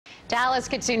Dallas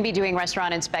could soon be doing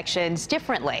restaurant inspections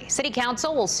differently. City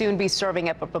Council will soon be serving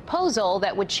up a proposal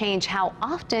that would change how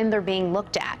often they're being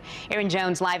looked at. Aaron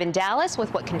Jones live in Dallas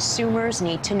with what consumers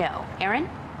need to know. Aaron?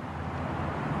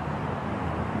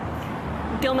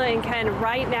 Gilma and Ken,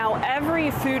 right now,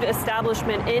 every food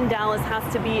establishment in Dallas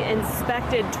has to be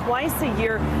inspected twice a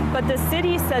year, but the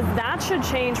city says that should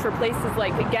change for places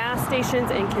like gas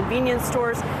stations and convenience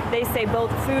stores. They say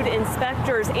both food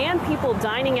inspectors and people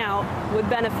dining out would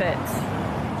benefit.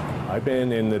 I've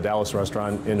been in the Dallas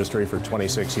restaurant industry for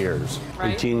 26 years.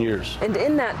 Right. 18 years. And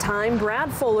in that time, Brad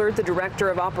Fuller, the director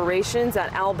of operations at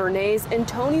Albernays, and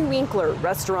Tony Winkler,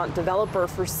 restaurant developer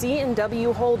for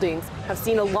C&W Holdings, have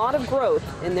seen a lot of growth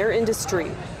in their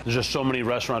industry. There's just so many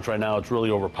restaurants right now, it's really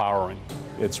overpowering.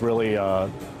 It's really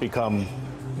become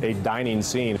a dining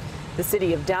scene. The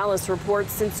city of Dallas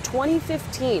reports since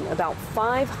 2015, about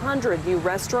 500 new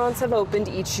restaurants have opened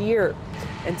each year.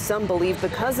 And some believe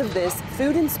because of this,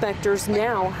 food inspectors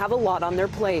now have a lot on their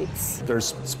plates. They're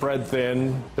spread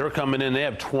thin. They're coming in, they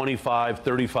have 25,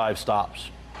 35 stops.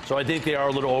 So I think they are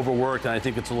a little overworked, and I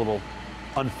think it's a little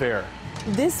unfair.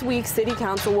 This week, City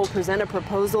Council will present a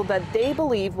proposal that they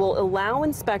believe will allow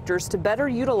inspectors to better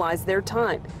utilize their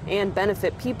time and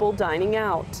benefit people dining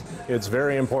out. It's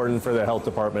very important for the health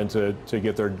department to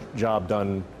get their job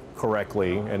done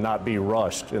correctly and not be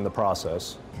rushed in the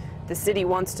process. The city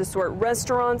wants to sort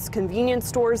restaurants, convenience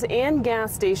stores, and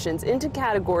gas stations into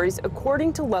categories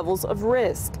according to levels of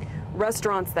risk.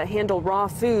 Restaurants that handle raw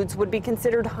foods would be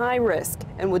considered high risk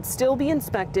and would still be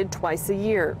inspected twice a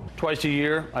year. Twice a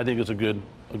year, I think it's a good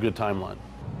timeline.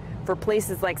 For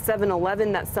places like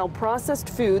 7-Eleven that sell processed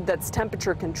food that's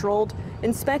temperature controlled,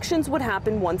 inspections would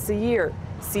happen once a year.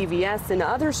 CVS and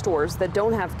other stores that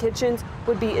don't have kitchens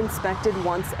would be inspected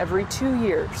once every 2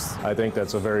 years. I think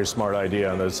that's a very smart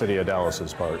idea on the city of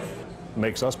Dallas's part. It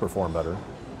makes us perform better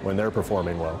when they're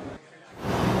performing well.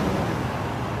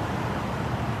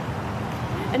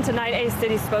 And tonight, a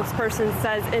city spokesperson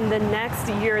says in the next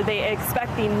year, they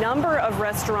expect the number of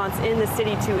restaurants in the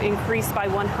city to increase by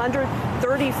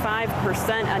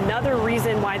 135%. Another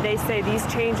reason why they say these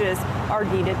changes are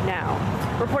needed now.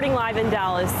 Reporting live in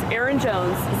Dallas, Aaron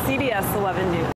Jones, CBS 11 News.